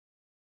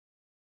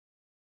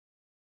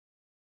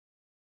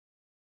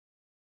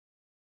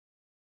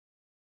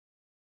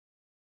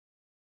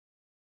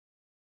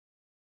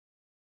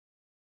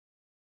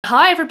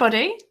hi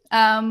everybody.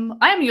 I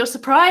am your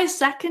surprise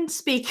second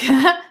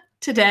speaker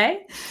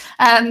today.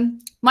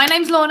 My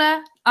name's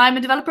Lorna. I'm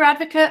a developer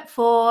advocate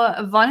for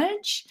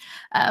Vonage,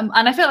 and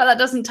I feel like that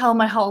doesn't tell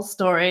my whole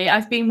story.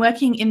 I've been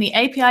working in the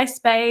API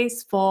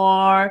space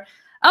for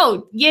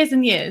years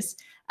and years,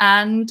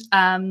 and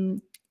I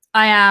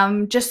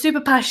am just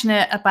super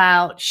passionate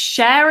about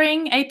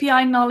sharing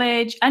API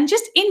knowledge and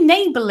just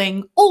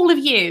enabling all of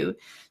you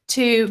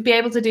to be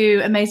able to do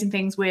amazing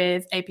things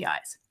with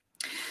APIs.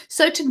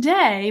 So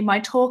today,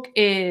 my talk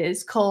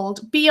is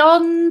called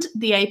Beyond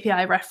the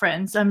API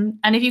Reference. And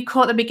if you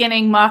caught the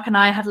beginning, Mark and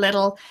I had a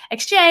little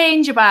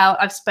exchange about,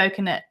 I've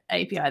spoken at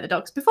API the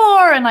Docs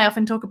before, and I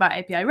often talk about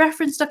API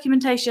reference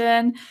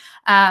documentation.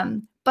 But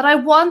I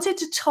wanted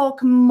to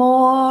talk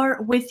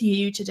more with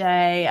you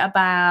today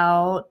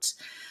about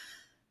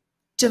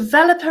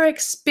developer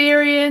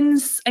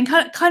experience and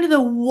kind of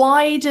the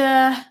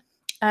wider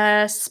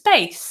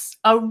space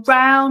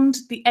around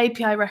the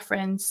API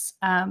reference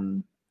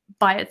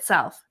by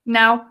itself.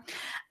 Now,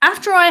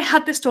 after I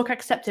had this talk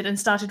accepted and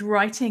started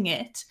writing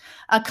it,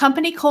 a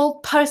company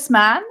called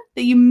Postman,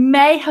 that you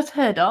may have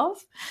heard of,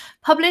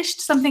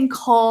 published something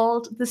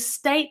called the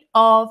State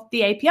of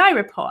the API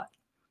Report.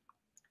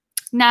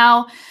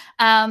 Now,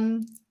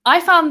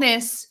 I found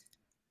this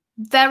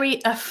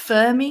very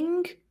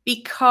affirming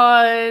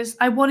because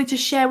I wanted to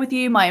share with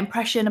you my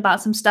impression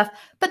about some stuff,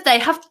 but they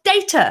have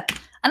data,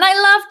 and I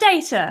love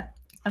data.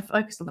 I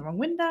focused on the wrong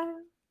window.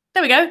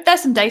 There we go,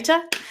 there's some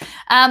data.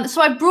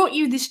 So I brought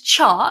you this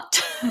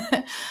chart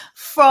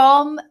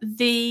from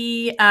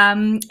the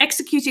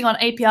Executing on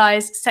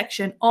APIs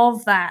section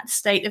of that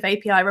State of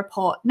API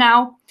report.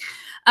 Now,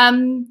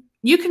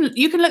 you can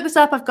look this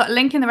up. I've got a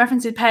link in the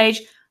references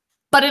page,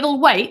 but it'll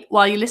wait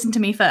while you listen to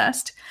me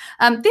first.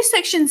 This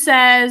section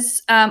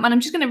says, and I'm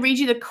just going to read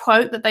you the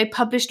quote that they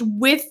published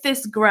with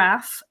this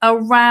graph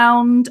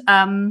around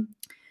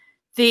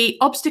the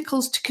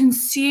obstacles to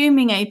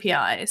consuming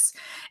APIs.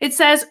 It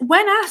says,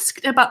 when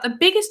asked about the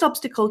biggest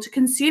obstacle to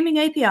consuming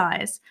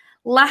APIs,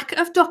 lack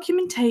of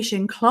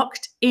documentation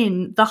clocked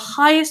in the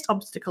highest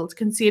obstacle to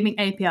consuming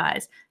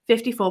APIs,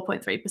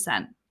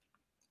 54.3%.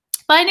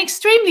 By an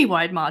extremely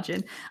wide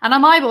margin. And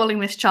I'm eyeballing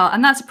this chart,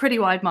 and that's a pretty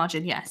wide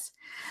margin, yes.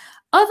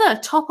 Other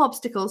top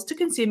obstacles to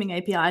consuming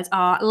APIs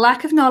are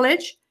lack of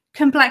knowledge,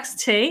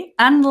 complexity,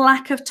 and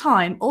lack of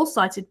time, all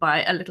cited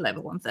by a little over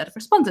 1/3 of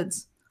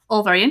respondents.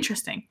 All very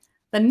interesting.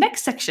 The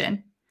next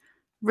section,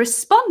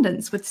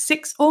 respondents with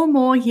 6 or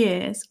more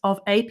years of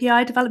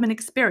API development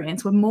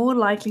experience were more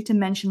likely to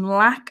mention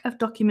lack of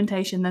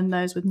documentation than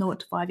those with 0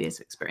 to 5 years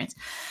of experience.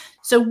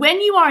 So when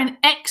you are an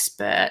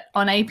expert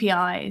on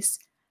APIs,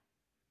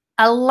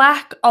 a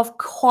lack of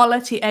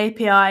quality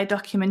API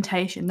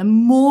documentation, the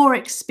more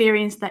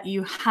experience that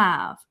you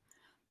have,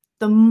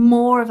 the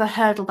more of a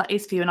hurdle that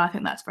is for you. And I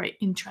think that's very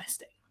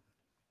interesting.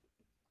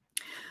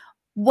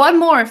 One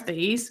more of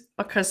these,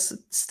 because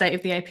State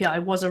of the API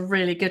was a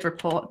really good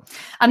report.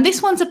 And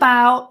this one's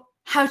about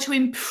how to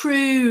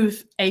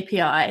improve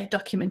API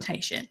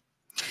documentation.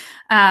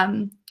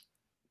 And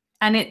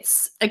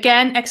it's,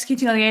 again,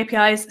 Executing on the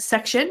APIs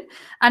section.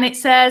 And it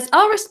says,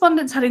 our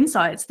respondents had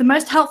insights. The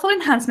most helpful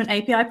enhancement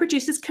API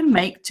producers can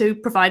make to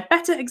provide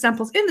better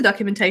examples in the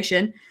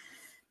documentation,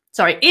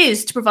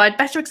 is to provide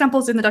better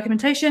examples in the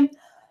documentation,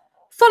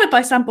 followed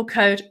by sample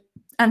code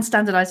and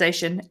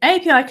standardization.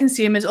 API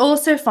consumers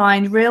also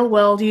find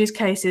real-world use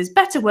cases,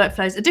 better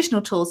workflows,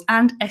 additional tools,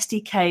 and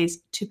SDKs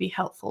to be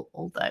helpful,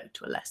 although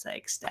to a lesser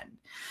extent.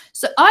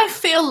 So I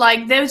feel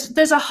like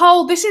there's a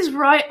whole, this is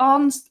right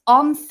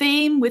on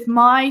theme with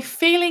my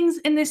feelings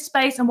in this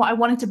space and what I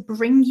wanted to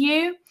bring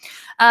you.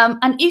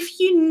 And if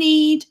you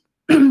need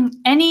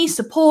any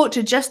support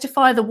to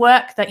justify the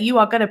work that you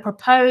are going to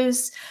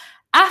propose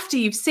after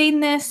you've seen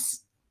this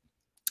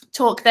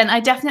talk, then I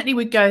definitely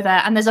would go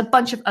there. And there's a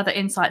bunch of other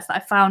insights that I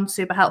found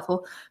super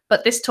helpful.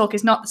 But this talk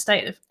is not the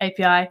State of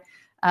API,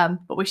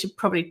 but we should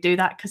probably do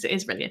that because it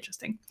is really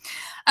interesting.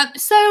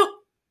 So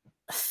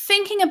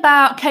thinking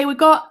about, okay, we've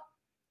got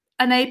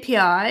an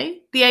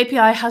API. The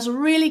API has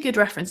really good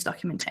reference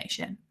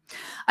documentation.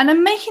 And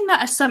I'm making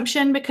that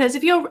assumption because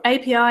if your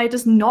API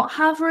does not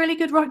have really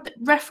good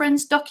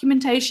reference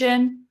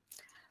documentation,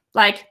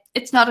 like,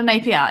 it's not an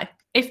API.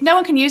 If no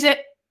one can use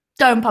it,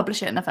 don't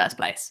publish it in the first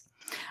place.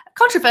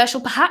 Controversial,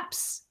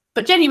 perhaps,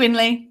 but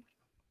genuinely,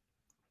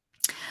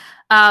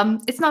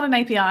 it's not an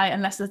API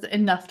unless there's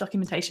enough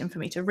documentation for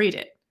me to read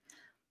it.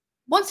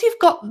 Once you've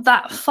got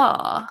that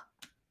far,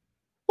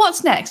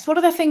 what's next? What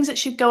are the things that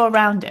should go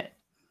around it?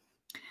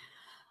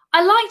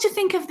 I like to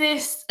think of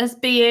this as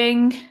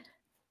being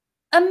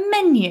a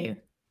menu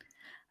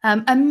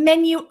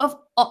of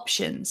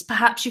options.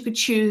 Perhaps you could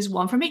choose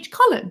one from each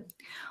column,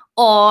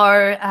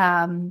 or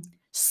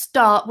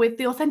start with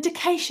the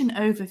authentication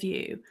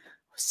overview.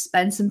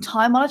 Spend some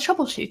time on a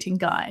troubleshooting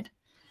guide.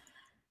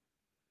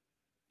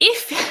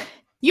 If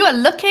you are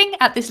looking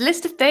at this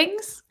list of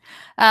things,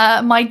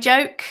 my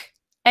joke,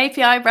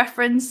 API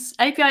reference,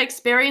 API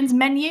experience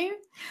menu,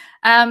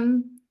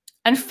 and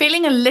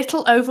feeling a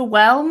little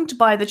overwhelmed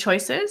by the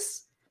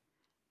choices,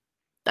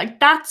 like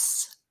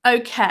that's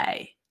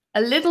okay.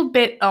 A little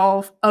bit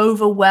of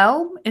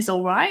overwhelm is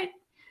all right.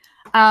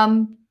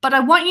 But I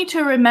want you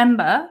to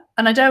remember,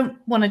 and I don't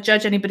want to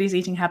judge anybody's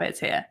eating habits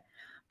here,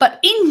 but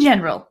in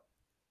general,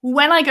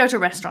 when I go to a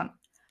restaurant,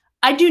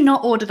 I do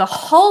not order the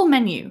whole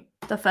menu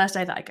the first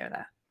day that I go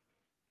there.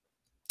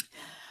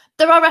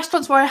 There are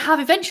restaurants where I have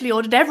eventually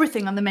ordered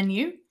everything on the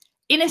menu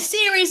in a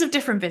series of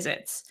different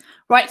visits,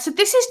 right? So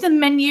this is the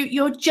menu.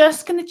 You're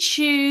just going to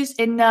choose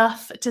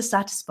enough to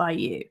satisfy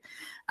you.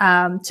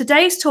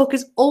 Today's talk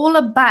is all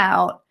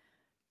about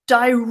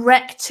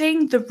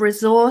directing the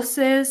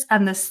resources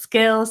and the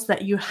skills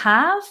that you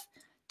have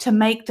to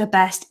make the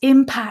best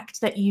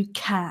impact that you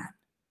can.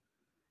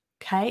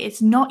 Okay,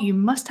 it's not you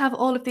must have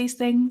all of these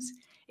things.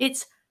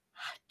 It's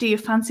do you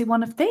fancy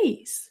one of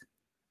these?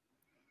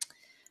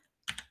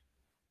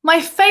 My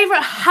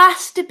favorite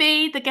has to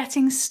be the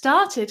getting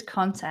started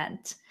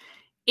content.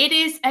 It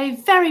is a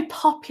very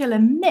popular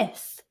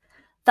myth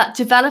that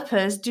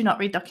developers do not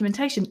read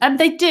documentation, and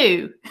they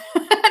do,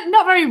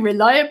 not very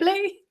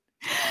reliably,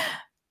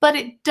 but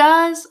it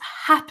does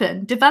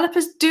happen.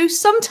 Developers do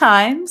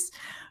sometimes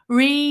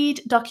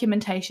read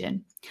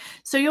documentation.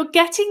 So your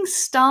getting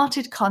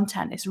started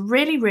content is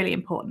really, really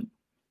important.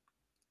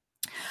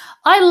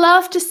 I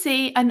love to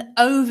see an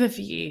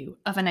overview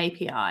of an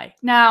API.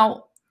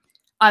 Now,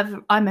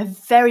 I'm a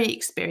very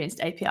experienced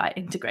API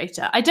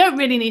integrator. I don't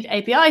really need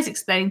APIs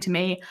explaining to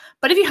me,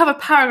 but if you have a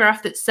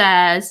paragraph that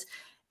says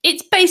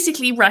it's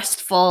basically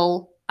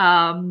RESTful,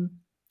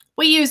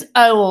 we use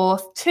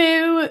OAuth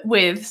 2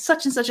 with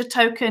such and such a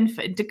token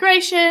for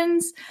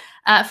integrations,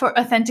 for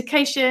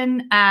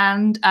authentication,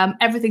 and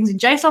everything's in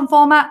JSON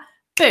format,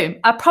 boom,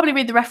 I'll probably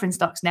read the reference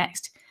docs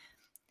next.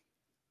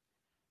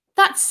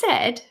 That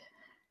said,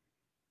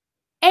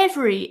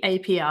 every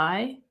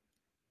API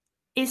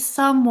is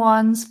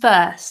someone's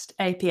first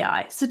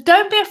API. So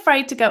don't be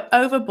afraid to go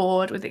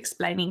overboard with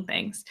explaining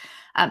things.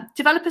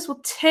 Developers will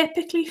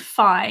typically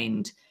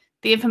find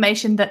the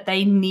information that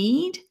they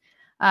need,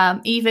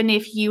 even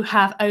if you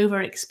have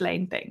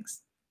over-explained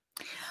things.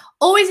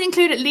 Always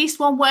include at least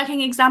one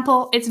working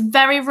example. It's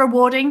very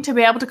rewarding to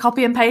be able to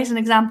copy and paste an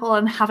example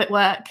and have it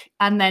work,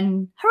 and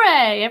then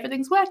hooray,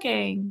 everything's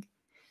working.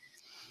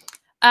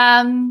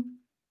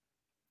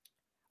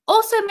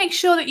 Also make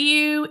sure that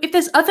if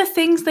there's other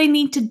things they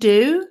need to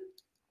do,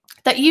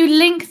 that you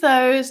link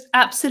those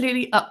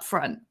absolutely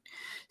upfront.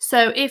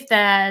 So if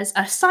there's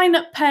a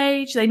sign-up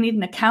page, they need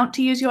an account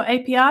to use your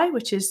API,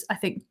 which is, I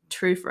think,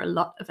 true for a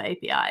lot of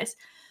APIs.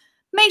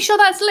 Make sure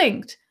that's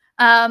linked.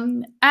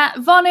 At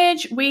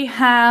Vonage,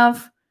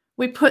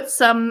 we put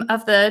some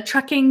of the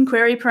tracking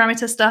query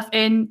parameter stuff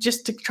in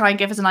just to try and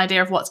give us an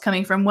idea of what's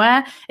coming from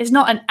where. It's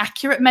not an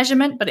accurate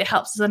measurement, but it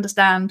helps us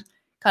understand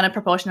kind of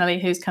proportionally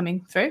who's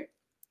coming through.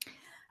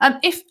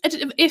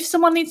 If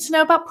someone needs to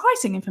know about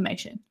pricing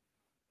information,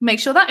 make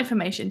sure that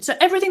information. So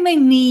everything they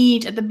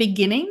need at the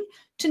beginning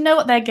to know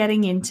what they're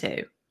getting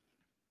into.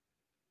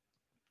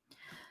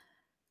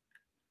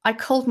 I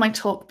called my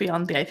talk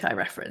Beyond the API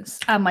Reference.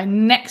 And my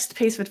next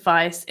piece of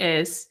advice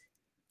is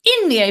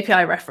in the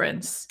API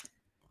reference.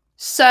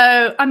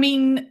 So, I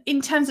mean,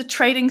 in terms of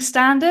trading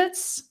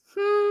standards,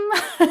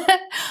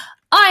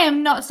 I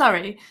am not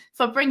sorry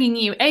for bringing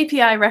you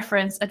API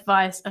reference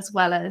advice as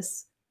well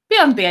as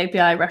Beyond the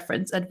API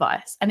reference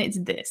advice. And it's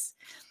this.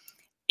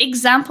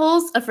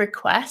 Examples of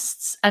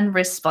requests and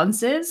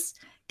responses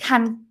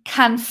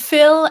can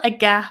fill a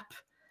gap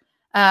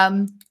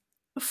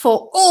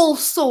for all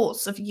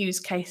sorts of use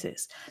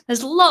cases.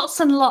 There's lots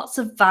and lots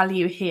of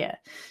value here.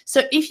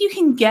 So if you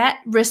can get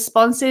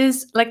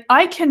responses, like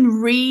I can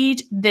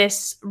read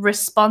this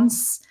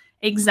response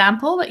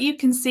example that you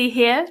can see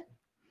here,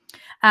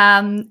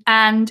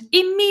 and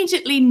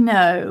immediately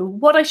know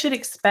what I should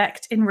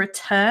expect in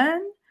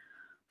return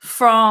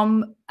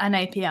from an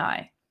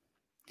API.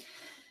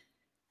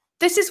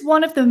 This is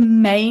one of the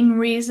main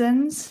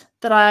reasons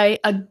that I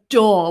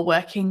adore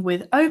working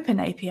with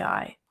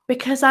OpenAPI,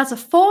 because as a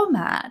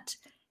format,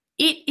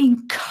 it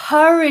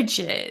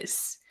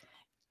encourages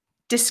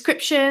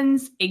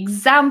descriptions,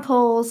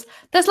 examples.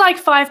 There's like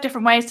 5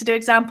 different ways to do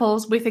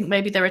examples. We think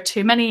maybe there are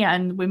too many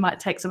and we might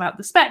take some out of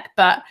the spec,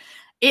 but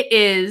it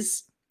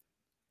is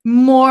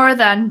more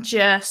than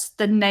just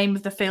the name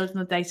of the field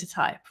and the data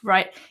type,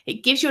 right?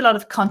 It gives you a lot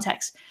of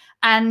context.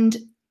 And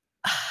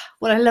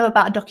what I love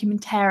about a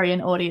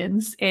documentarian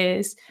audience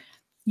is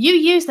you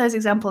use those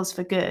examples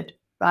for good,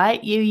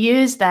 right? You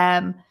use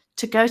them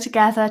to go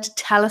together, to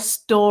tell a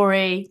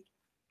story.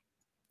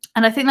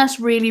 And I think that's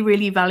really,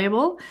 really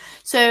valuable.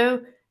 So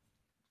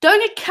don't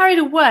get carried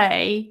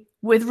away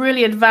with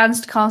really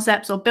advanced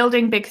concepts or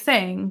building big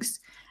things.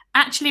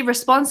 Actually,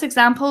 response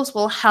examples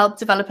will help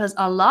developers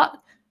a lot.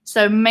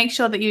 So make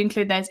sure that you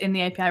include those in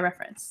the API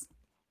reference.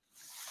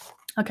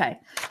 Okay,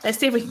 let's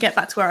see if we can get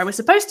back to where I was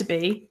supposed to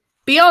be,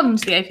 beyond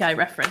the API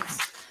reference.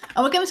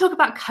 And we're going to talk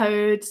about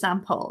code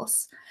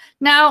samples.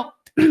 Now,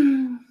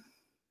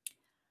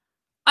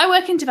 I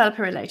work in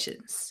developer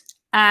relations,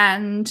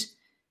 and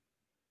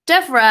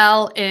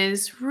DevRel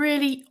is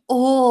really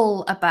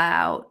all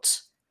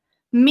about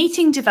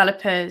meeting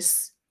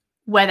developers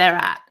where they're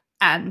at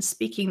and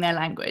speaking their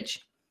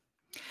language.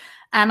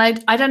 And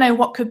I don't know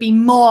what could be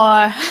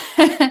more,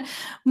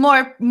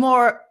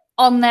 more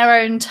on their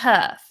own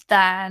turf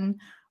than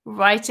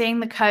writing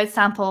the code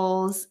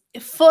samples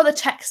for the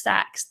tech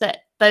stacks that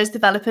those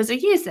developers are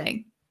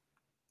using.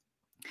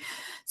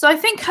 So I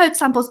think code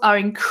samples are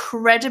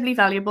incredibly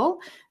valuable.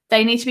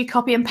 They need to be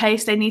copy and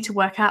paste. They need to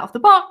work out of the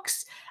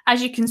box.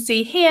 As you can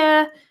see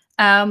here,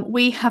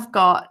 we have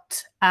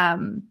got,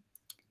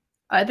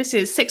 this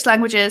is 6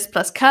 languages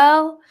plus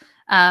curl.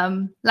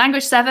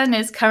 Language 7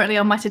 is currently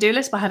on my to-do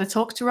list, but I had a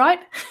talk to write.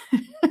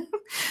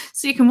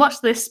 So you can watch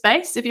this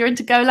space if you're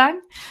into Golang.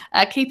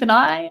 Keep an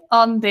eye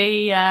on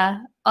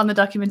the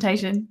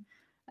documentation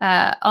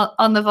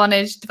on the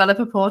Vonage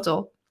developer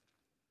portal.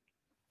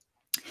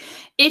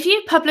 If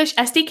you publish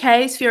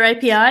SDKs for your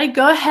API,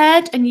 go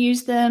ahead and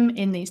use them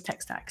in these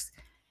tech stacks.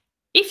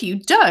 If you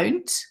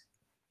don't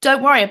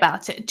worry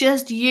about it.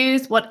 Just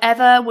use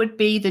whatever would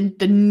be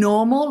the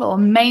normal or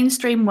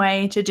mainstream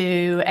way to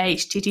do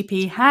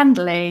HTTP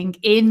handling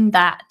in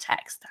that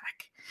tech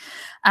stack.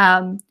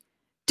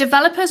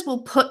 Developers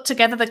will put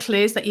together the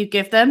clues that you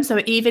give them.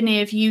 So even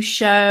if you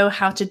show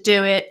how to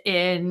do it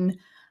in,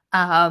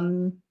 I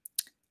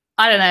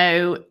don't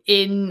know,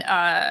 in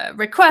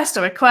request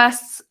or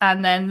requests,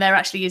 and then they're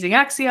actually using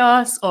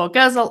Axios or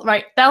Guzzle,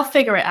 right? They'll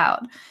figure it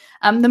out.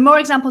 The more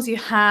examples you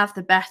have,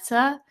 the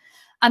better.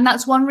 And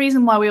that's one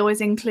reason why we always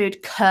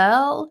include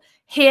curl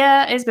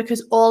here, is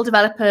because all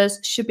developers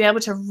should be able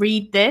to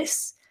read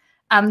this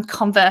and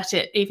convert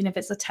it, even if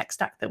it's a tech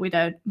stack that we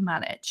don't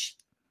manage.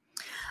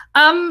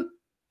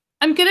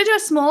 I'm going to do a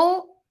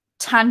small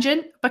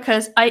tangent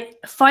because I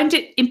find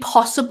it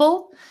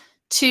impossible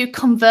to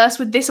converse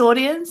with this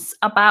audience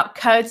about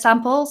code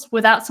samples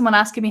without someone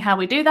asking me how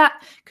we do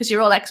that, because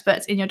you're all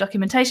experts in your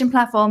documentation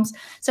platforms.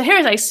 So here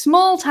is a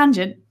small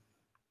tangent.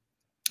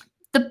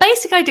 The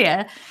basic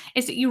idea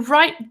is that you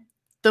write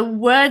the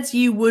words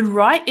you would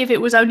write if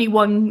it was only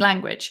one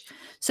language.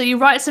 So you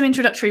write some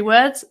introductory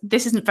words.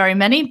 This isn't very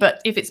many, but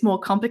if it's more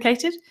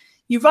complicated,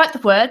 you write the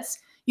words,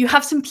 you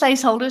have some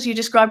placeholders, you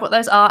describe what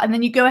those are, and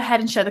then you go ahead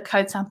and show the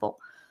code sample.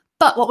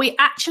 But what we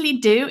actually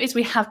do is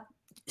we have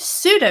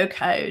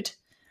pseudocode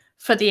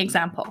for the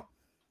example.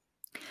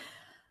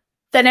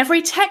 Then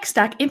every tech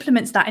stack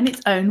implements that in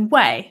its own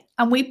way,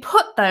 and we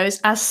put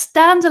those as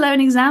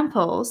standalone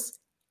examples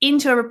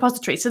into a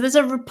repository. So there's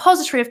a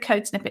repository of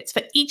code snippets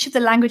for each of the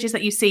languages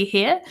that you see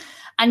here.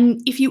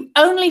 And if you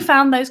only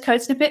found those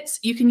code snippets,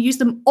 you can use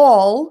them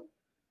all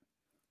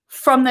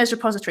from those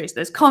repositories.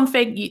 There's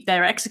config,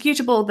 they're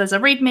executable, there's a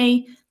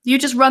README. You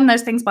just run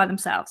those things by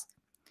themselves.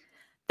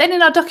 Then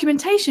in our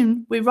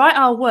documentation, we write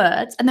our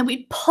words, and then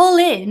we pull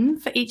in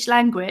for each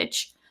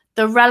language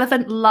the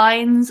relevant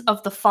lines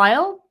of the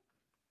file.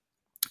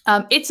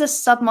 It's a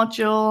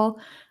submodule.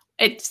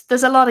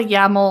 There's a lot of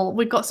YAML.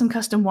 We've got some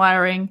custom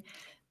wiring.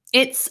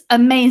 It's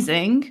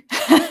amazing.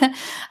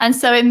 And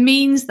so it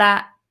means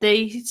that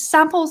the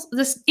samples,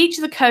 each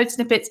of the code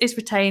snippets is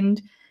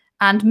retained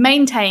and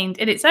maintained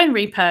in its own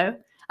repo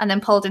and then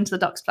pulled into the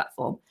Docs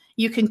platform.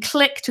 You can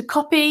click to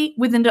copy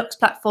within the Docs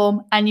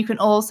platform, and you can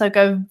also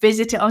go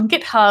visit it on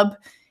GitHub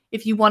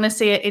if you want to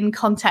see it in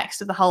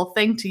context of the whole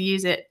thing to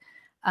use it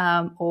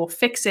or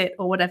fix it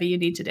or whatever you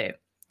need to do.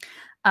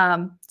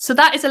 So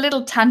that is a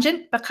little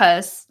tangent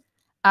because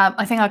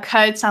I think our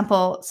code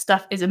sample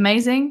stuff is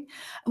amazing.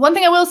 One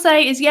thing I will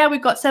say is, yeah,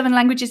 we've got 7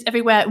 languages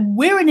everywhere.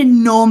 We're an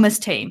enormous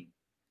team,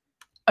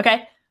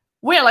 okay?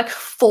 We're like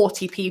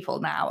 40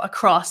 people now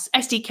across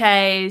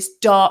SDKs,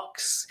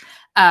 docs,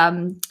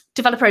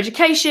 developer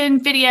education,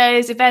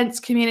 videos,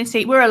 events,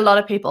 community. We're a lot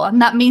of people, and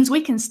that means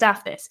we can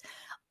staff this.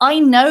 I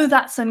know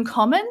that's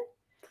uncommon,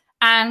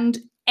 and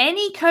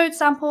any code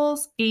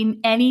samples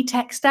in any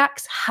tech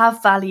stacks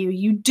have value.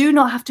 You do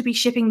not have to be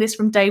shipping this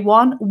from day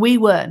one. We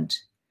weren't.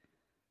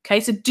 Okay,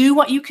 so do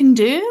what you can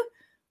do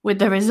with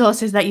the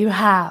resources that you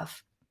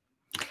have.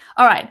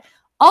 All right,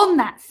 on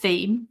that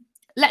theme,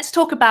 let's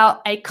talk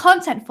about a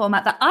content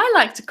format that I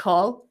like to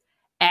call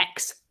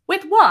X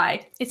with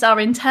Y. It's our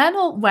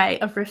internal way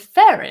of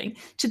referring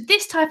to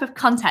this type of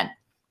content.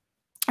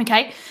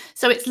 Okay,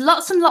 so it's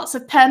lots and lots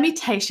of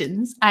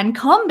permutations and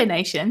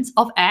combinations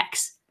of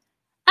X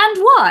and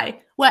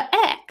Y, where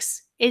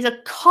X is a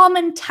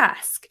common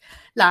task,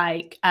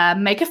 like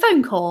make a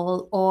phone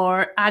call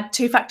or add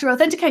 2-factor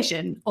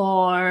authentication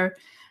or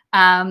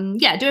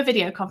do a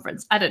video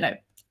conference. I don't know,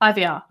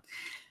 IVR.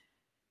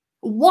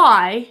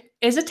 Y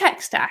is a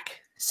tech stack.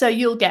 So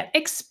you'll get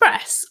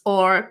Express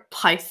or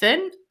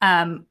Python.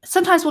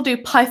 Sometimes we'll do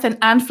Python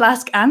and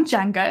Flask and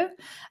Django.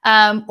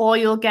 Or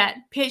you'll get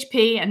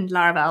PHP and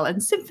Laravel and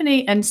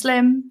Symfony and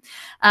Slim.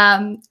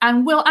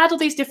 And we'll add all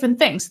these different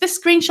things. This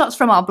screenshot's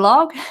from our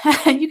blog.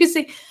 You can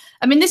see,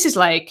 I mean, this is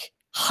like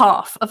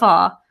half of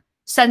our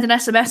send an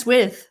SMS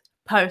with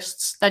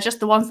posts. They're just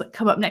the ones that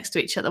come up next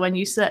to each other when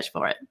you search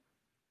for it.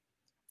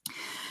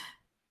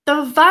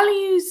 The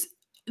values,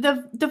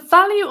 the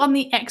value on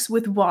the X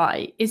with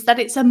Y is that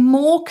it's a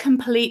more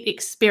complete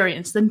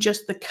experience than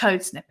just the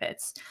code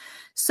snippets.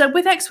 So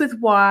with X with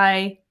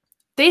Y,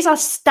 these are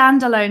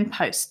standalone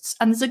posts,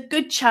 and there's a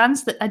good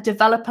chance that a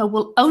developer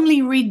will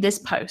only read this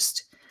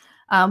post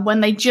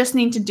when they just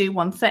need to do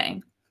one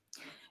thing.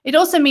 It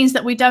also means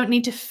that we don't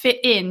need to fit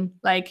in,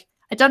 like,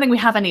 I don't think we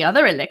have any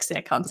other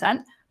Elixir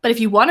content, but if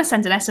you want to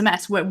send an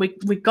SMS,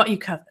 we've got you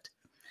covered.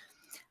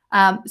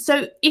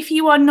 So if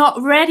you are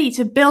not ready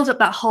to build up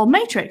that whole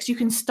matrix, you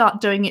can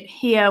start doing it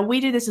here. We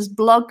do this as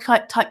blog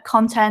type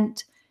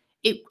content.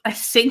 I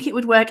think it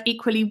would work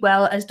equally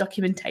well as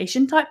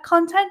documentation type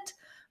content,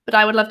 but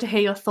I would love to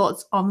hear your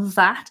thoughts on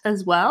that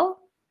as well.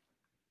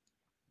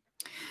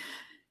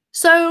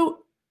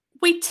 So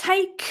we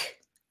take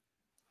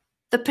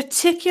the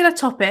particular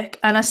topic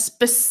and a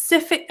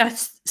specific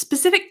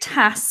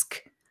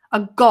task, a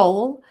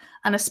goal,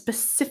 and a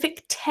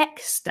specific tech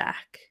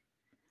stack.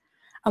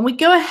 And we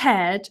go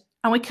ahead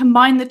and we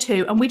combine the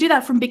two, and we do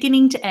that from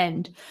beginning to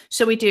end.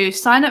 So we do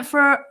sign up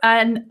for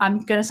an, I'm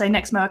going to say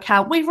Nextmo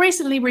account. We've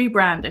recently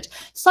rebranded.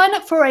 Sign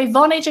up for a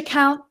Vonage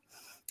account.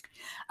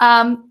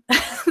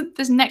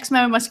 This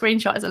Nextmo in my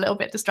screenshot is a little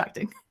bit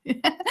distracting.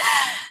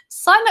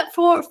 Sign up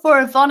for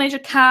a Vonage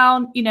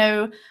account, you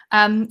know,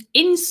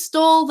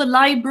 install the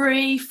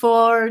library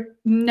for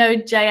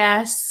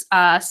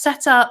Node.js,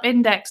 set up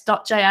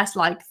index.js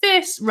like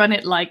this, run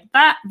it like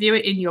that, view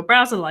it in your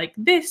browser like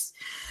this.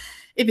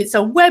 If it's a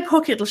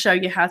webhook, it'll show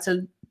you how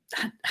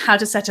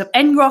to set up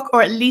ngrok,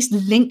 or at least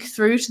link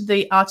through to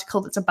the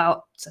article that's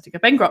about setting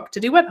up ngrok to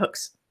do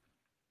webhooks.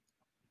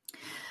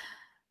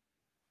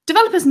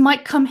 Developers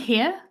might come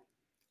here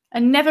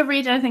and never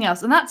read anything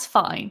else, and that's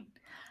fine.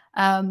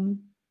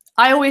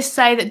 I always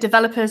say that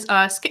developers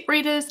are skip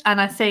readers, and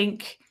I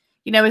think,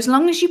 you know, as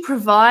long as you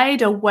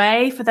provide a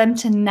way for them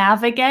to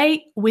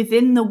navigate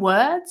within the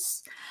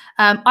words,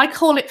 I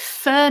call it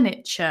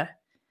furniture,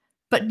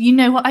 but you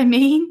know what I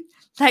mean?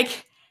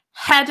 Like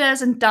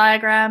headers and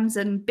diagrams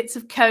and bits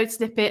of code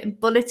snippet and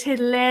bulleted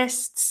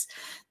lists,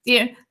 you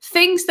know,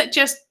 things that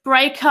just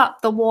break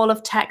up the wall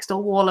of text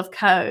or wall of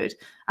code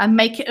and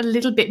make it a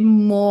little bit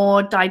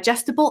more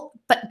digestible,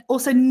 but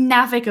also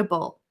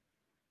navigable.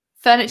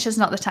 Furniture is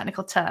not the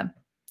technical term.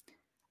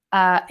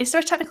 Is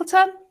there a technical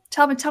term?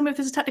 Tell me if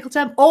there's a technical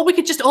term. Or we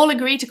could just all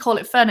agree to call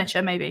it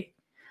furniture, maybe.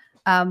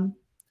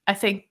 I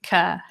think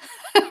I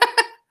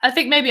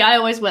think maybe I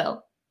always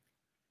will.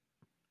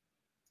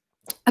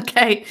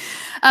 Okay,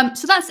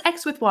 so that's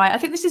X with Y. I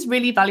think this is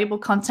really valuable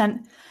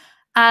content,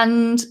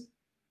 and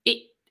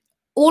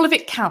all of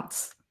it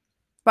counts,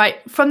 right?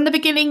 From the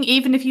beginning,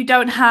 even if you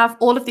don't have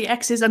all of the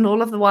X's and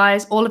all of the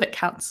Y's, all of it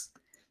counts.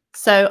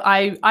 So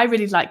I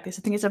really like this.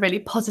 I think it's a really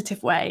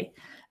positive way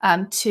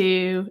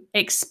to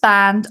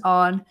expand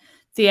on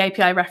the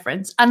API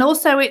reference. And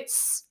also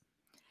it's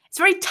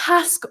very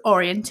task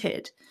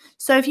oriented.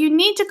 So if you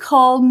need to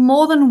call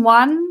more than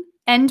one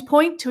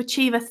endpoint to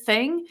achieve a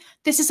thing,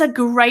 this is a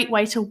great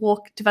way to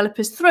walk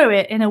developers through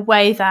it in a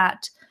way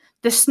that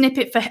the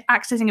snippet for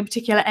accessing a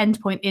particular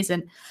endpoint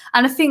isn't.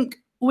 And I think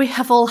we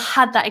have all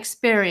had that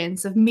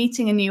experience of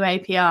meeting a new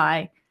API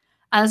and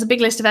there's a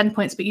big list of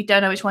endpoints, but you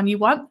don't know which one you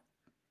want.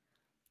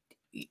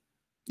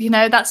 You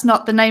know, that's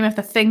not the name of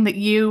the thing that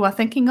you are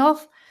thinking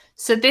of.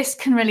 So this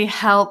can really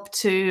help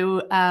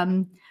to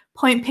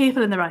point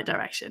people in the right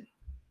direction.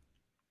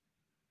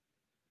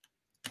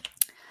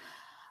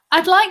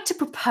 I'd like to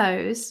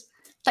propose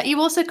that you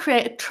also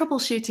create a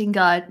troubleshooting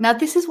guide. Now,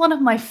 this is one of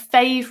my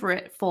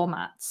favorite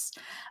formats,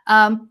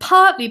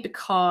 partly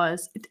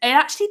because it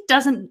actually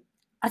doesn't,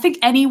 I think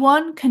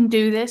anyone can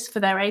do this for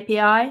their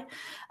API.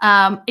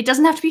 It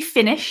doesn't have to be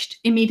finished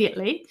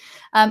immediately.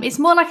 It's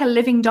more like a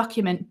living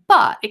document,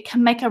 but it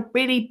can make a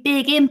really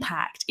big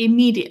impact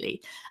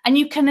immediately. And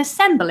you can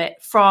assemble it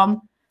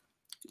from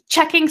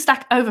checking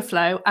Stack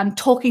Overflow and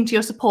talking to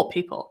your support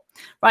people,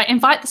 right?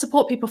 Invite the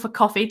support people for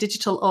coffee,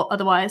 digital or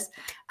otherwise,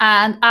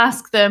 and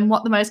ask them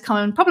what the most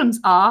common problems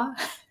are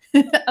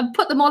and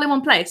put them all in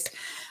one place.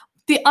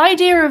 The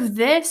idea of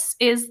this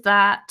is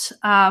that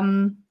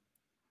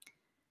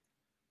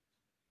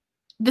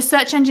the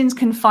search engines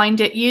can find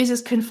it,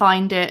 users can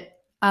find it,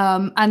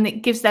 and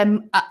it gives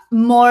them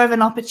more of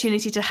an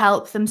opportunity to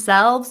help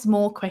themselves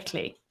more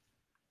quickly.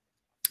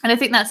 And I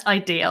think that's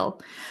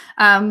ideal.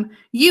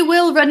 You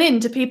will run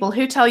into people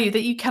who tell you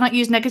that you cannot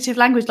use negative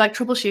language like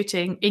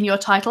troubleshooting in your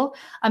title.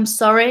 I'm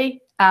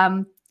sorry,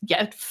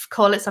 yeah,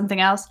 call it something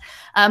else.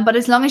 But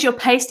as long as you're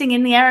pasting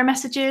in the error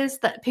messages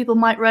that people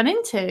might run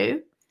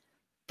into,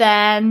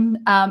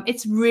 then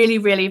it's really,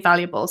 really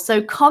valuable.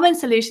 So common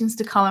solutions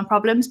to common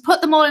problems,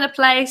 put them all in a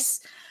place,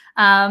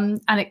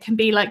 and it can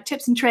be like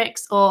tips and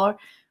tricks or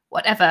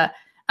whatever.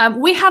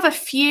 We have a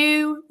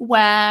few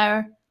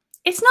where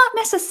it's not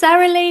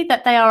necessarily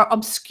that they are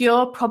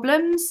obscure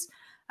problems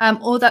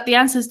or that the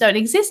answers don't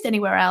exist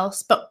anywhere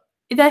else, but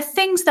they're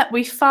things that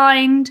we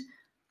find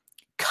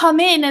come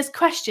in as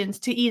questions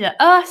to either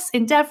us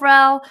in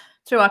DevRel,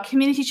 through our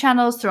community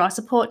channels, through our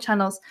support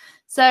channels.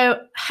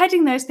 So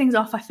heading those things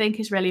off, I think,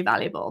 is really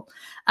valuable.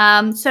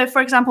 So,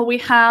 for example, we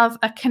have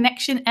a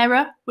connection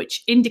error,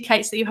 which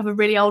indicates that you have a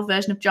really old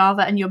version of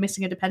Java and you're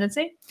missing a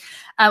dependency.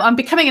 I'm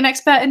becoming an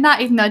expert in that,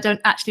 even though I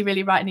don't actually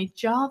really write any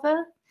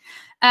Java.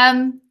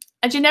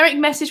 a generic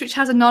message which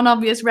has a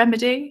non-obvious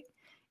remedy.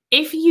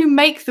 If you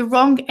make the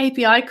wrong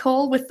API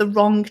call with the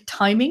wrong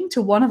timing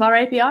to one of our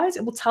APIs,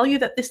 it will tell you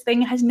that this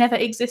thing has never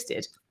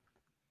existed.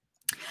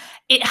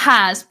 It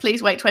has.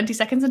 Please wait 20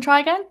 seconds and try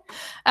again.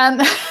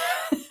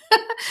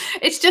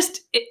 It's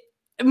just,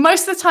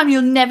 most of the time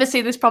you'll never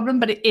see this problem,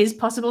 but it is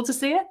possible to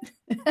see it.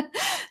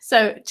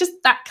 So just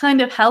that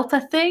kind of helper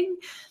thing,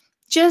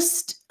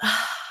 just,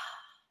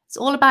 it's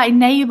all about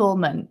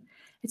enablement.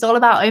 It's all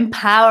about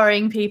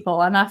empowering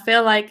people. And I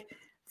feel like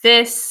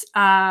this,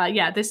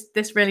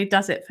 this really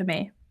does it for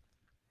me.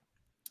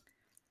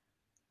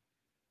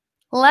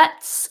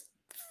 Let's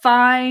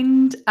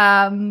talk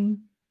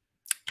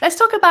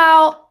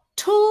about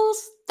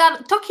tools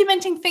that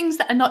documenting things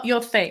that are not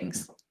your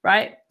things,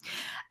 right?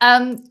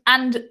 And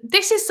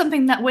this is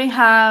something that we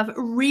have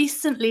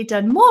recently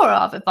done more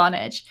of at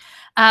Vonage,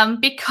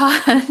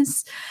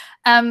 because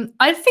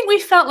I think we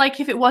felt like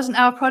if it wasn't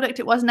our product,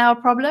 it wasn't our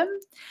problem.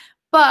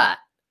 But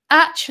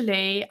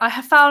actually, I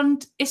have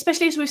found,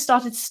 especially as we've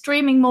started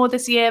streaming more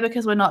this year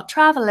because we're not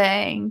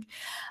traveling,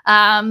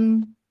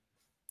 and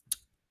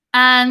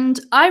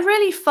I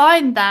really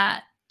find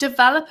that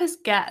developers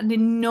get an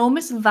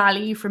enormous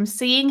value from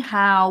seeing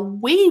how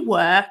we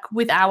work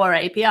with our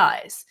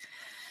APIs.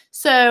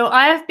 So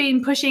I have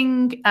been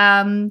pushing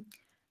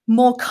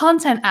more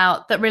content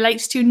out that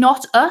relates to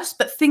not us,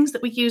 but things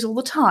that we use all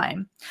the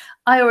time.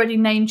 I already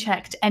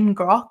name-checked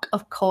ngrok,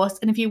 of course,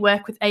 and if you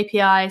work with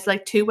APIs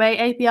like two-way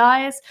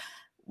APIs,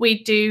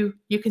 you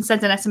can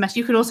send an SMS.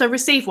 You can also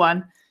receive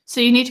one. So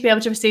you need to be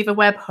able to receive a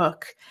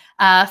webhook.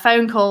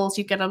 Phone calls,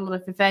 you get a lot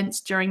of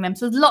events during them.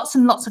 So there's lots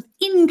and lots of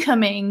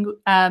incoming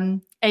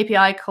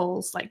API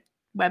calls like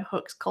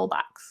webhooks,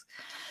 callbacks.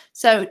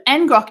 So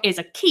ngrok is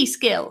a key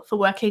skill for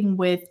working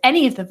with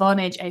any of the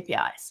Vonage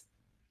APIs.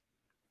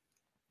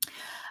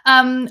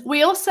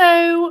 We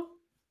also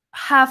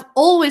have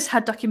always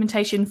had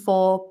documentation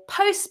for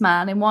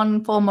Postman in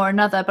one form or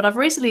another, but I've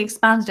recently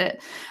expanded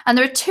it. And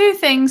there are two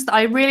things that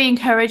I really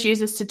encourage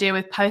users to do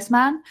with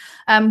Postman.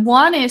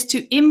 One is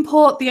to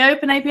import the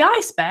open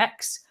API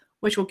specs,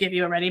 which will give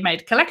you a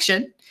ready-made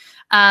collection.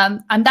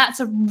 And that's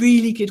a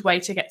really good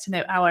way to get to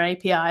know our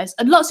APIs.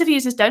 And lots of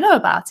users don't know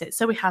about it,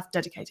 so we have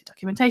dedicated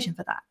documentation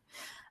for that.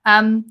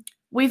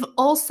 We've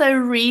also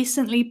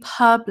recently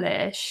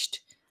published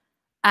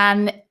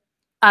a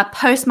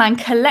Postman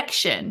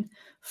collection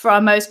for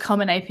our most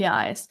common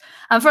APIs.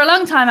 And for a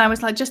long time, I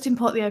was like, just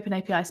import the open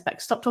API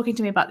spec. Stop talking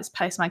to me about this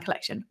Postman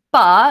collection.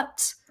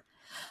 But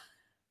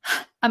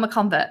I'm a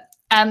convert.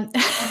 And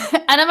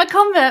I'm a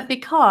convert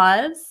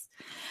because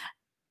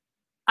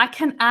I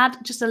can add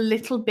just a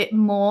little bit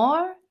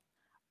more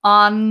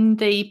on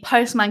the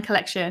Postman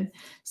collection.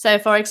 So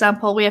for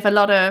example, we have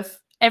a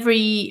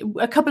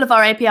couple of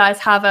our APIs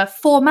have a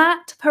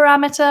format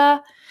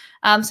parameter.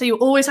 So you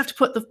always have to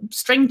put the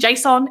string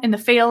JSON in the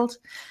field.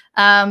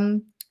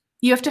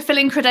 You have to fill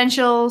in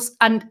credentials,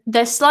 and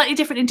they're slightly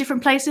different in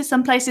different places.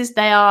 Some places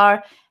they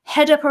are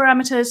header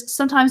parameters.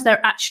 Sometimes they're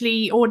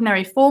actually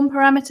ordinary form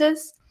parameters.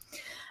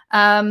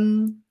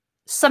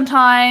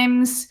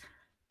 Sometimes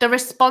the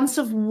response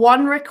of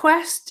one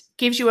request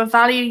gives you a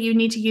value you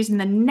need to use in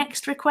the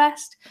next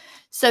request.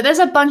 So there's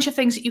a bunch of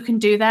things that you can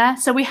do there.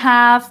 So we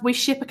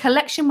ship a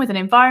collection with an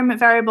environment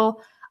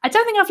variable. I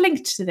don't think I've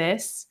linked to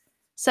this.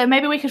 So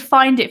maybe we could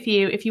find it for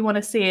you if you want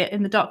to see it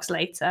in the docs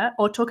later,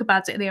 or talk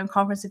about it in the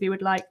conference if you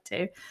would like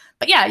to.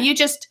 But yeah,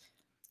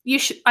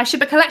 I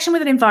ship a collection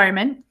with an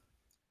environment.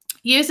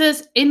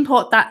 Users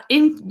import that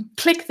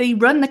click the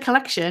run the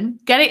collection,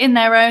 get it in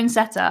their own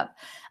setup.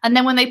 And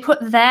then when they put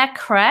their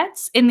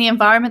creds in the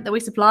environment that we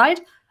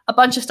supplied, a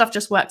bunch of stuff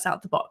just works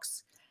out the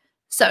box.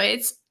 So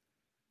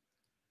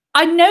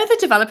I know the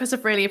developers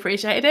have really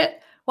appreciated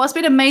it. What's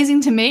been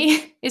amazing to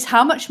me is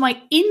how much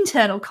my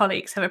internal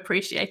colleagues have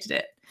appreciated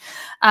it.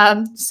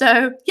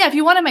 So yeah, if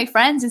you want to make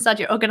friends inside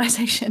your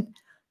organization,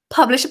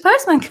 publish a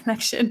Postman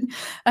collection,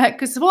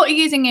 because support are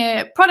using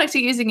it, products are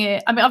using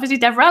it. I mean, obviously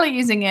DevRel are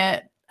using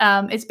it.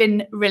 It's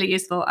been really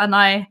useful, and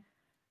I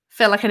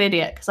feel like an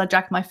idiot because I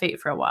dragged my feet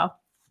for a while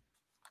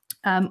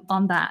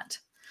on that.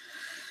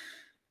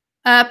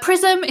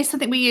 Prism is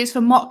something we use for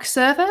mock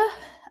server,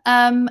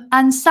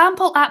 and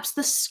sample apps,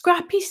 the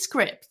scrappy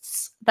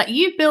scripts that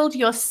you build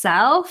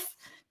yourself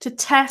to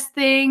test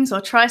things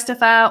or try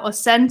stuff out or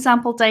send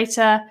sample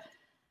data.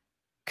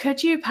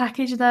 Could you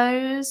package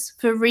those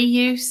for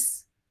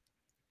reuse?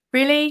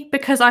 Really?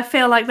 Because I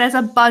feel like there's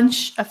a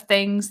bunch of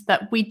things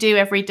that we do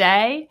every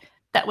day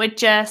that would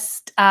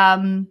just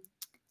cut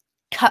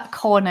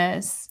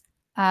corners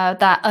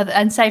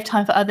and save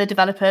time for other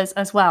developers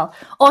as well.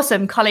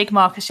 Awesome. Colleague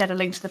Mark has shared a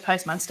link to the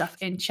Postman stuff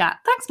in chat.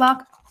 Thanks,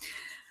 Mark.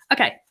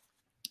 Okay.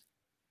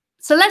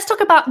 So let's talk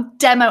about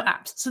demo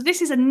apps. So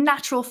this is a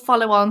natural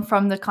follow-on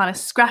from the kind of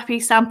scrappy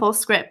sample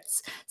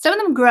scripts. Some of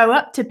them grow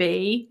up to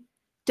be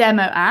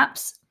demo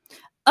apps.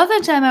 Other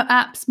demo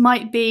apps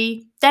might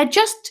be, they're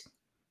just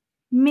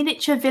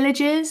miniature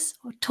villages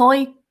or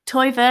toy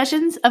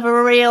versions of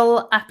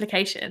real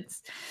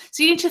applications.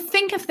 So you need to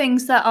think of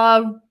things that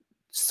are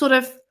sort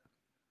of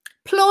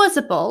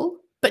plausible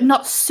but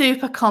not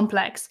super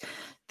complex.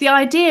 The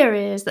idea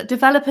is that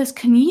developers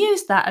can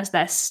use that as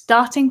their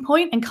starting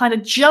point and kind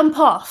of jump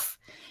off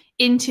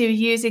into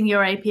using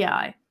your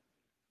API.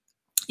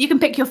 You can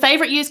pick your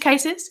favorite use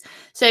cases.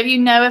 So if you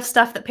know of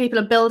stuff that people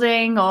are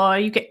building or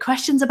you get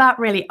questions about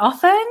really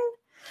often,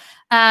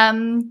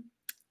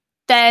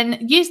 then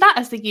use that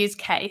as the use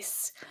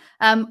case.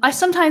 I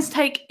sometimes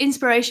take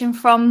inspiration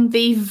from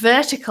the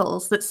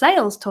verticals that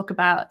sales talk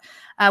about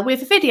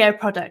with video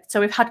products. So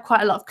we've had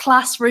quite a lot of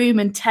classroom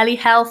and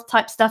telehealth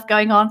type stuff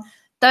going on.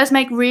 Those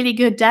make really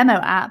good demo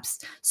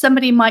apps.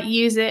 Somebody might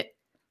use it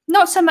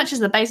not so much as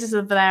the basis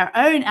of their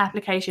own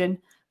application,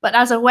 but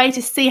as a way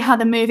to see how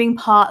the moving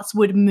parts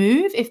would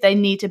move if they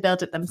need to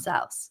build it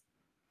themselves.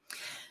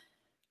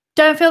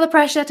 Don't feel the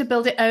pressure to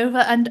build it over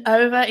and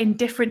over in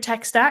different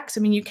tech stacks.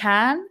 I mean, you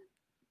can,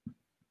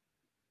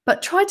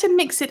 but try to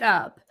mix it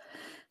up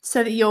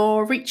so that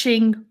you're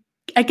reaching,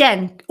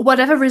 again,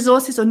 whatever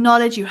resources or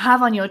knowledge you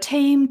have on your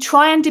team.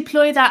 Try and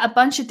deploy that a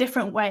bunch of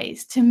different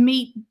ways to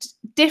meet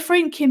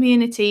different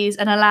communities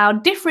and allow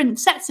different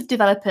sets of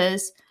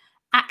developers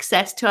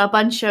access to a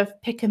bunch of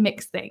pick and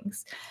mix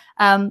things.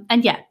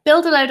 And yeah,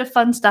 build a load of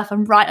fun stuff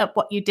and write up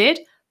what you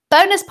did.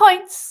 Bonus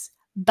points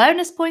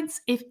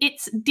if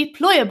it's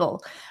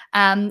deployable.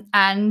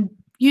 And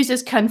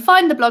users can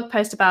find the blog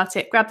post about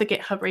it, grab the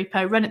GitHub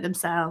repo, run it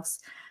themselves,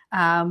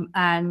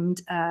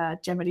 and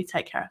generally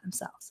take care of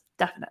themselves,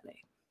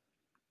 definitely.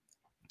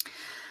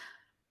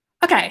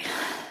 Okay,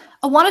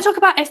 I want to talk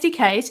about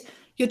SDKs.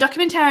 Your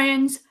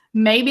documentarians,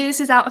 maybe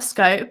this is out of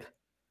scope,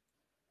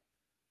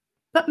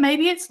 but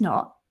maybe it's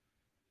not.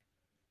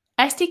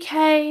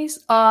 SDKs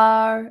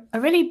are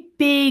a really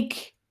big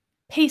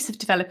piece of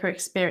developer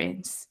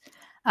experience.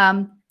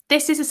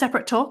 This is a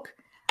separate talk.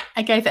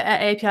 I gave it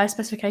at API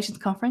Specifications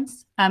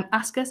Conference.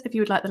 Ask us if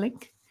you would like the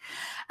link.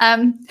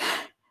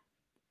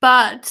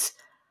 But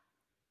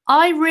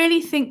I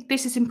really think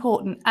this is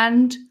important.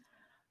 And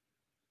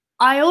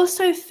I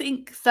also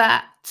think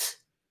that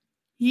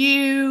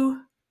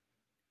you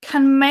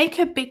can make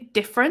a big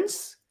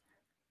difference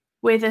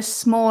with a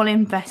small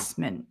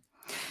investment.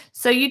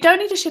 So you don't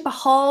need to ship a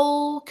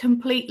whole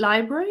complete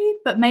library,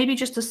 but maybe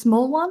just a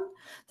small one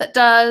that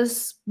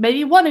does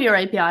maybe one of your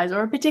APIs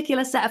or a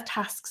particular set of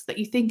tasks that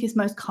you think is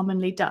most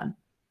commonly done.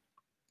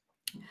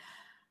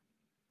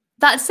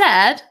 That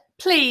said,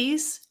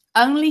 please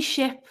only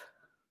ship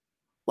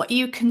what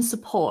you can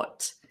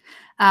support,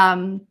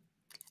 and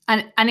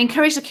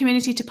encourage the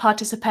community to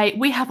participate.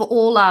 We have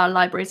all our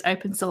libraries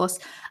open source.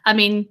 I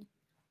mean,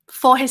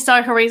 for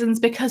historical reasons,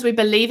 because we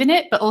believe in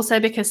it, but also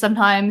because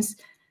sometimes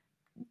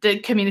the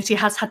community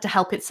has had to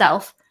help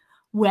itself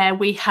where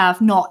we have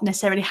not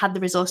necessarily had the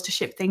resource to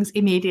ship things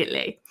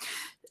immediately.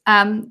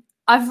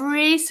 I've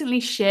recently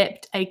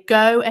shipped a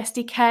Go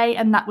SDK,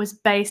 and that was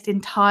based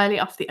entirely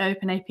off the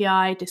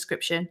OpenAPI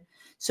description.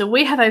 So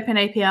we have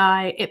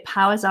OpenAPI, it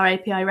powers our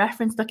API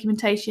reference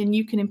documentation.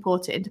 You can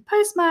import it into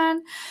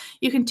Postman.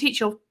 You can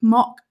teach your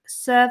mock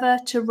server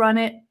to run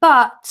it,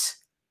 but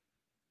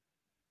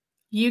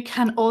you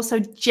can also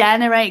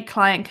generate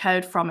client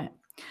code from it.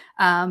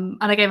 And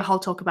I gave a whole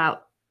talk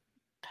about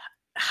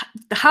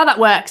how that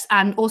works,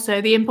 and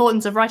also the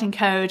importance of writing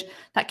code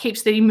that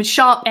keeps the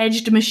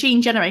sharp-edged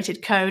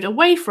machine-generated code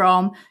away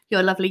from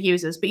your lovely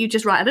users. But you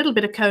just write a little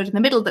bit of code in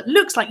the middle that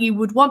looks like you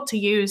would want to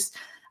use,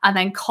 and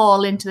then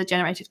call into the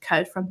generated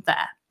code from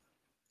there.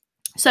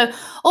 So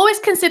always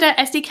consider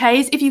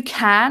SDKs if you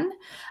can,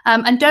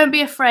 and don't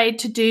be afraid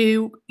to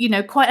do,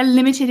 quite a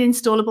limited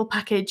installable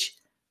package.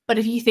 But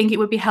if you think it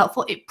would be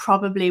helpful, it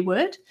probably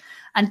would.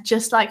 And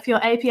just like for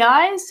your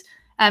APIs,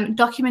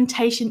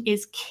 documentation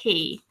is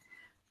key.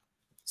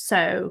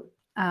 So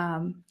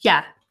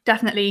yeah,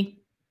 definitely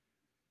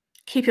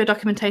keep your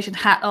documentation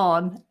hat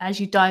on as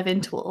you dive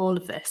into all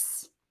of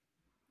this.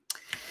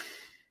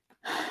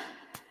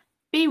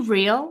 Be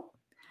real.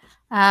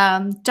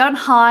 Don't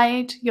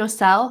hide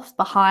yourself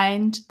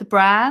behind the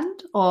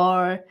brand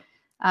or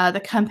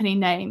the company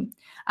name.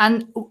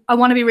 And I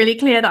want to be really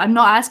clear that I'm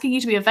not asking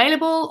you to be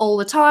available all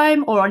the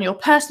time or on your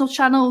personal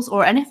channels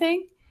or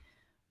anything,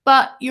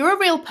 but you're a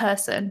real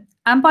person.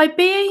 And by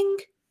being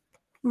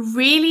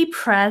really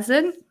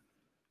present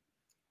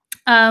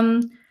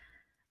and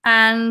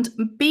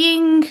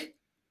being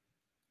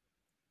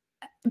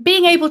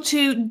able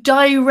to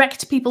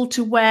direct people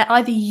to where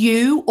either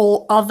you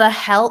or other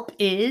help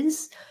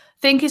is, I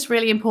think is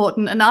really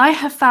important. And I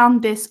have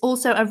found this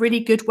also a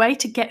really good way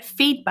to get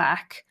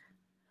feedback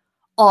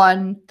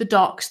on the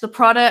docs, the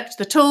product,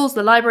 the tools,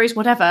 the libraries,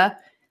 whatever.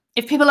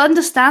 If people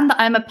understand that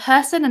I'm a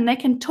person and they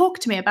can talk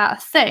to me about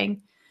a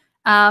thing,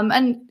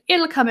 and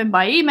it'll come in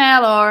by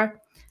email or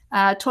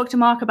talk to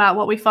Mark about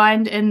what we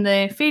find in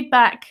the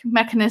feedback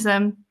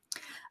mechanism.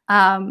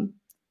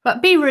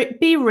 But be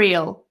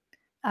real,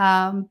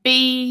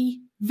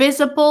 be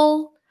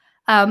visible,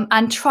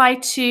 and try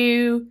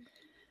to.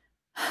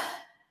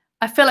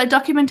 I feel like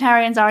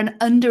documentarians are an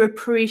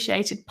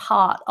underappreciated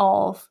part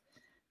of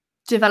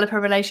developer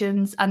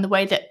relations and the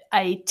way that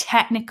a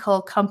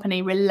technical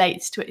company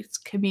relates to its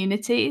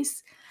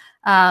communities.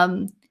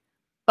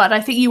 But but I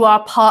think you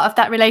are part of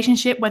that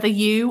relationship, whether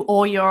you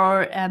or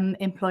your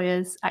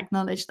employers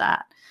acknowledge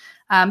that.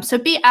 So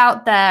be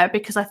out there,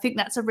 because I think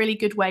that's a really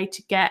good way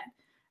to get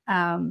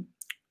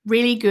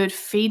really good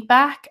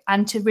feedback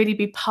and to really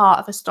be part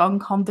of a strong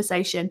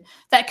conversation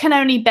that can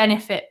only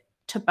benefit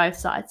to both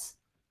sides.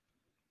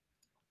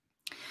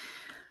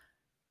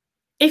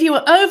 If you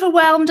were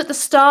overwhelmed at the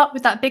start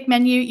with that big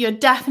menu, you're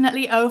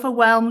definitely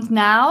overwhelmed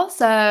now.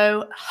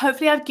 So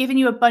hopefully I've given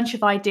you a bunch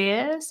of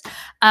ideas.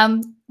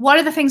 One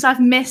of the things I've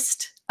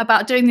missed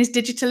about doing this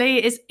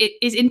digitally is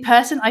in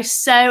person. I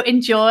so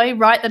enjoy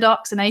Write the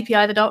Docs and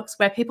API the Docs,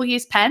 where people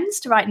use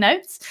pens to write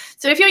notes.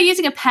 So if you're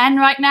using a pen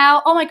right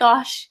now, oh my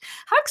gosh,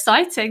 how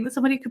exciting that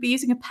somebody could be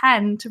using a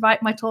pen to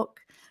write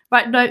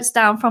notes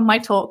down from my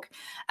talk.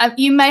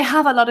 You may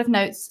have a lot of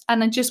notes,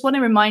 and I just want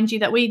to remind you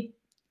that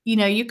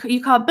you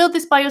can't build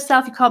this by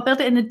yourself. You can't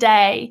build it in a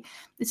day.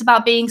 It's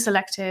about being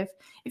selective.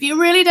 If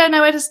you really don't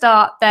know where to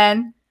start,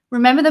 then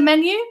remember the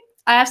menu.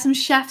 I have some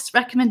chef's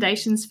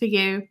recommendations for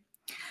you.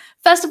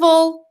 First of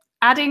all,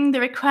 adding the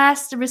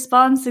request, the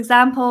response,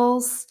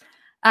 examples.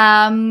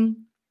 I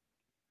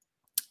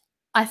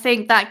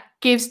think that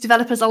gives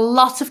developers a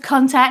lot of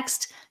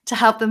context to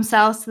help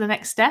themselves to the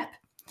next step.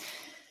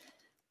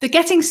 The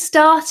getting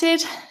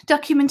started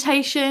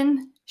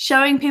documentation,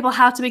 showing people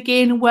how to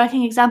begin,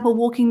 working example,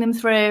 walking them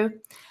through,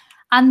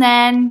 and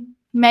then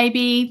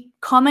maybe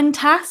common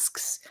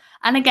tasks.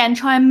 And again,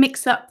 try and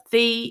mix up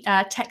the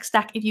tech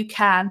stack if you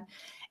can.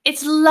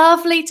 It's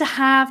lovely to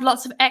have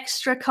lots of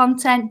extra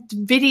content,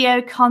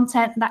 video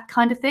content, that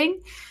kind of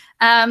thing.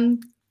 The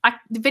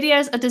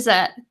videos are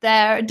dessert.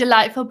 They're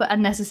delightful but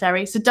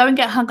unnecessary. So don't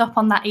get hung up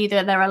on that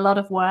either. They're a lot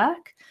of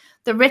work.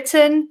 The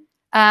written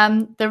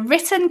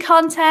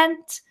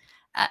content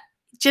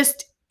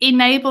just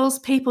enables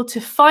people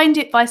to find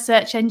it by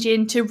search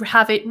engine, to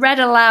have it read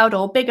aloud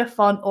or bigger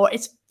font, or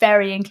it's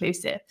very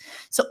inclusive.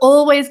 So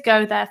always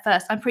go there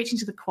first. I'm preaching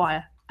to the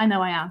choir. I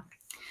know I am.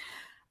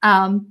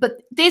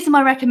 But these are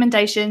my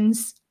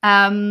recommendations.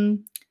 I've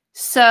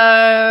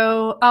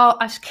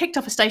kicked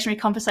off a stationary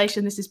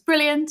conversation. This is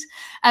brilliant.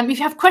 If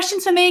you have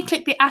questions for me,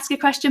 click the Ask a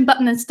Question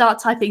button and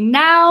start typing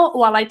now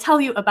while I tell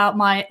you about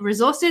my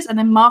resources, and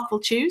then Mark will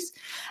choose.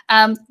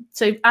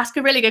 So ask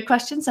a really good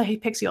question, so he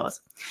picks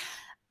yours.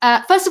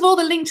 First of all,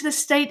 the link to the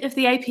State of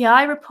the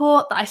API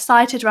report that I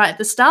cited right at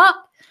the start.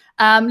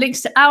 Links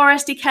to our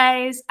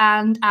SDKs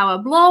and our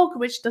blog,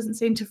 which doesn't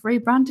seem to have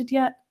rebranded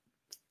yet.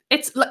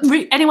 It's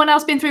anyone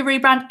else been through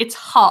rebrand? It's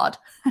hard.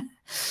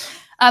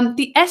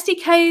 The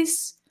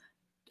SDKs,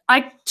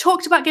 I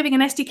talked about giving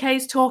an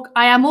SDKs talk.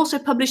 I am also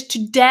published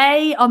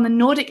today on the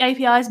Nordic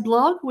APIs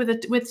blog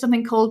with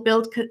something called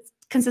Build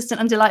Consistent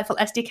and Delightful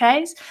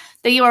SDKs.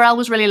 The URL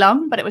was really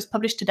long, but it was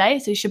published today,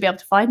 so you should be able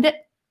to find it.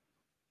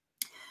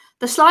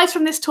 The slides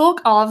from this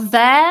talk are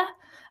there,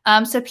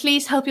 so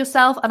please help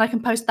yourself, and I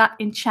can post that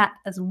in chat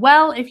as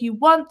well if you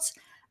want.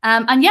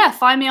 And yeah,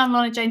 find me on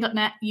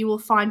lornajane.net. You will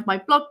find my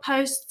blog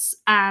posts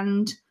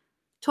and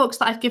talks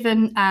that I've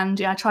given, and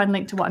yeah, I try and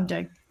link to what I'm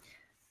doing.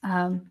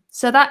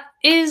 So that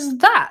is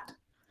that.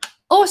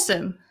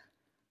 Awesome.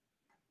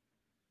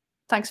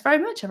 Thanks very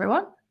much,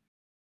 everyone.